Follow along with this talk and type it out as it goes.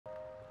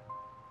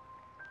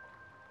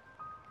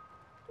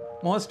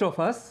Most of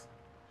us,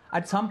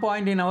 at some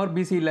point in our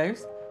busy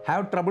lives,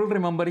 have trouble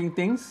remembering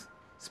things,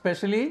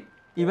 especially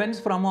events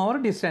from our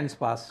distant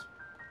past.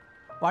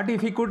 What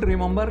if we could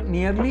remember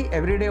nearly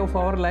every day of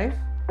our life?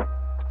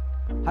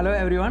 Hello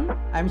everyone,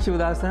 I am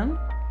Shivdasan.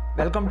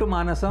 Welcome to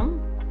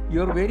Maanasam,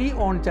 your very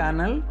own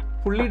channel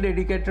fully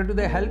dedicated to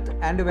the health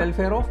and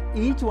welfare of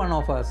each one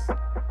of us.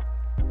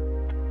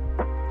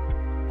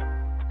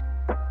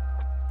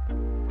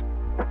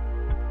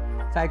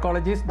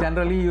 Psychologists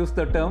generally use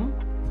the term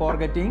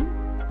forgetting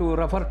to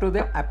refer to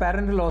the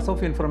apparent loss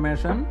of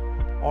information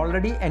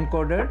already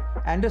encoded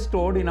and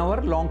stored in our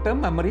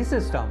long-term memory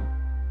system.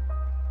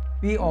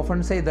 We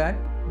often say that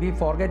we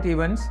forget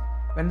events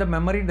when the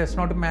memory does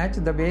not match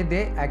the way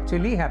they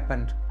actually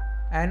happened.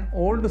 An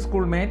old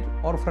schoolmate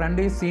or friend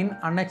is seen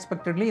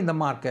unexpectedly in the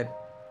market.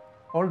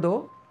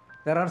 Although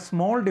there are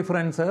small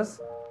differences,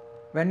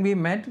 when we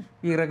met,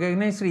 we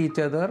recognized each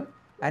other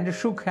and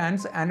shook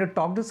hands and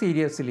talked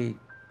seriously.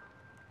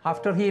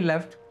 After he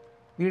left,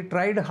 we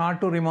tried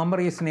hard to remember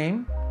his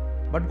name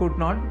but could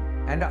not,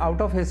 and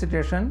out of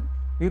hesitation,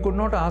 we could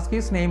not ask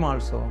his name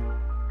also.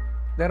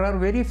 There are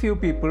very few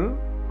people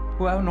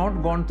who have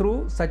not gone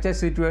through such a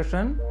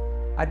situation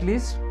at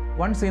least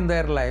once in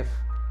their life.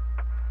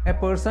 A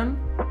person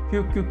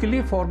who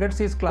quickly forgets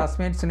his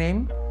classmate's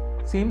name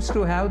seems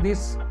to have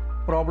this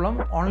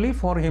problem only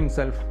for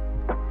himself.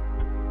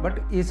 But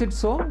is it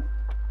so?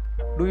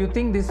 Do you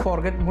think this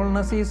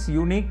forgetfulness is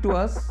unique to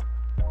us?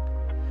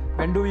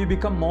 When do we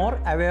become more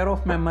aware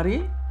of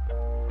memory?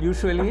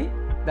 Usually,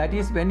 that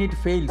is when it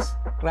fails,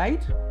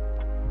 right?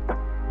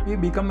 We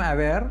become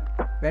aware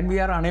when we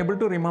are unable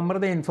to remember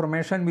the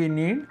information we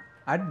need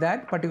at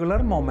that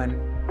particular moment.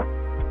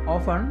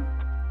 Often,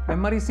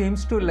 memory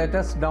seems to let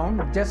us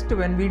down just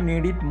when we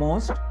need it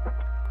most.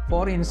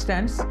 For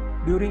instance,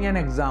 during an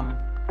exam.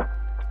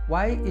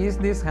 Why is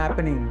this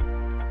happening?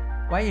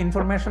 Why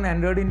information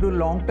entered into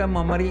long-term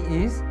memory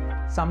is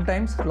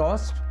sometimes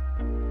lost,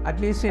 at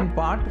least in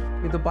part,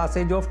 with the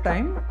passage of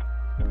time?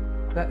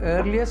 The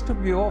earliest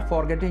view of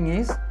forgetting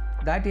is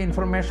that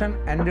information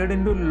entered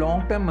into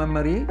long-term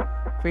memory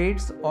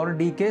fades or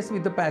decays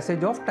with the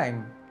passage of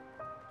time.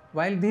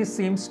 While this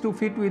seems to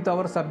fit with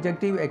our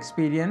subjective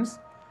experience,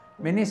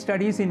 many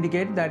studies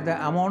indicate that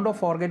the amount of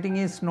forgetting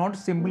is not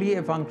simply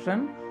a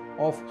function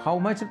of how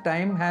much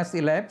time has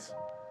elapsed.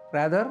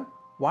 Rather,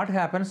 what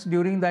happens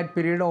during that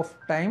period of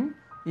time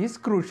is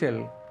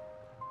crucial.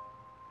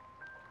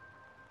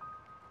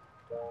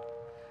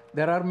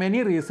 There are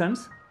many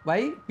reasons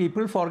why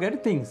people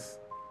forget things.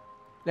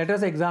 Let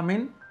us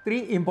examine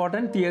three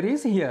important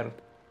theories here.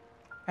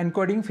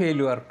 Encoding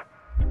failure.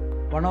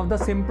 One of the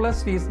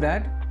simplest is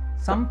that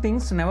some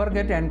things never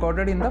get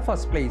encoded in the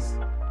first place.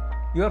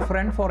 Your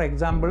friend, for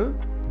example,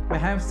 may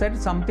have said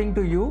something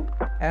to you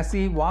as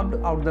he walked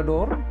out the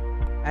door,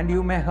 and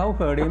you may have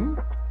heard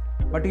him,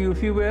 but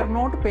if you were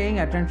not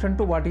paying attention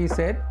to what he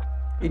said,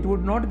 it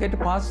would not get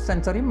past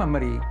sensory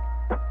memory.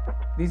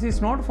 This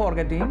is not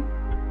forgetting,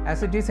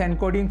 as it is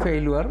encoding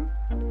failure.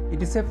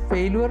 It is a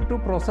failure to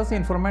process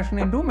information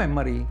into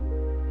memory.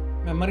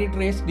 Memory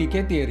trace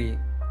decay theory.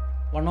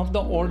 One of the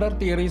older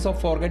theories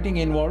of forgetting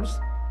involves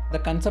the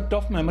concept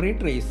of memory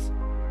trace.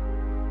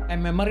 A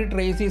memory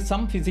trace is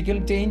some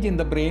physical change in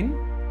the brain,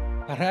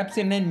 perhaps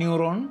in a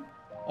neuron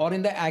or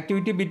in the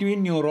activity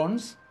between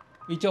neurons,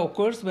 which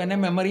occurs when a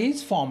memory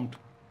is formed.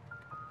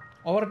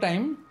 Over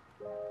time,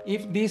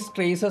 if these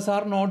traces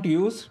are not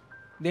used,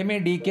 they may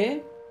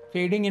decay,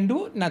 fading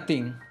into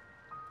nothing.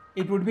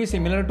 It would be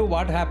similar to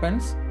what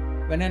happens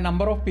when a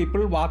number of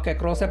people walk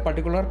across a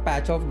particular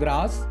patch of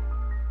grass,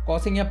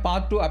 causing a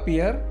path to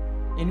appear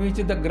in which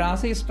the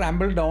grass is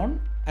trampled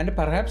down and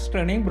perhaps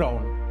turning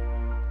brown.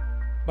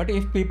 But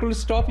if people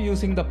stop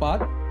using the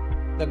path,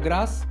 the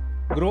grass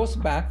grows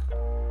back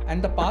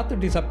and the path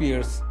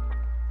disappears.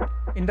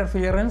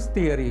 Interference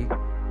theory.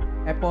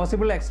 A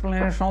possible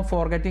explanation of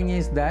forgetting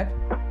is that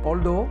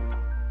although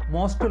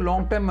most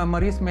long-term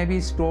memories may be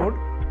stored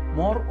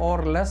more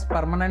or less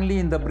permanently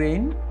in the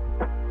brain,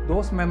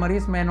 those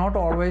memories may not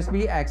always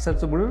be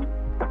accessible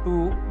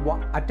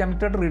to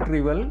attempted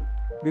retrieval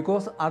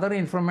because other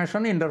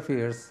information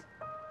interferes.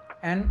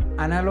 An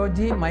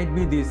analogy might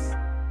be this.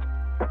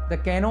 The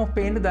can of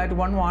paint that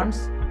one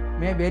wants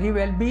may very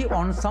well be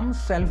on some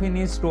shelf in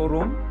his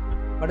storeroom,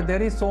 but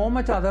there is so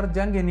much other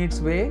junk in its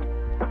way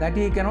that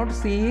he cannot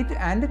see it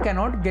and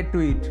cannot get to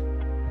it.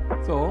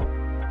 So,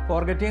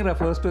 forgetting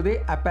refers to the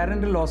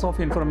apparent loss of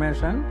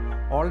information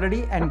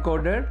already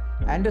encoded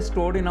and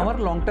stored in our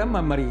long-term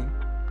memory.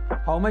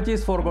 How much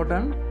is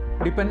forgotten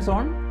depends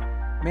on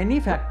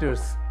many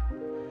factors.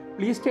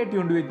 Please stay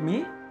tuned with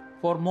me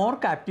for more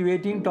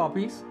captivating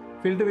topics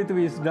filled with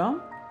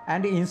wisdom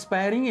and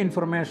inspiring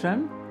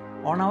information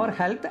on our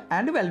health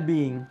and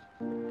well-being.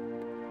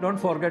 Don't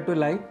forget to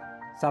like,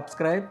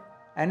 subscribe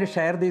and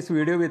share this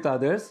video with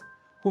others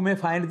who may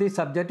find this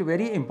subject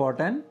very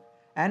important,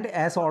 and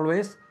as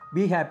always,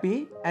 be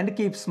happy and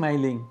keep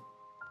smiling.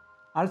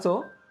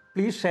 Also,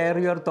 please share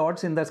your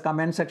thoughts in the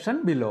comment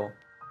section below.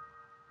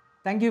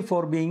 Thank you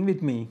for being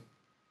with me.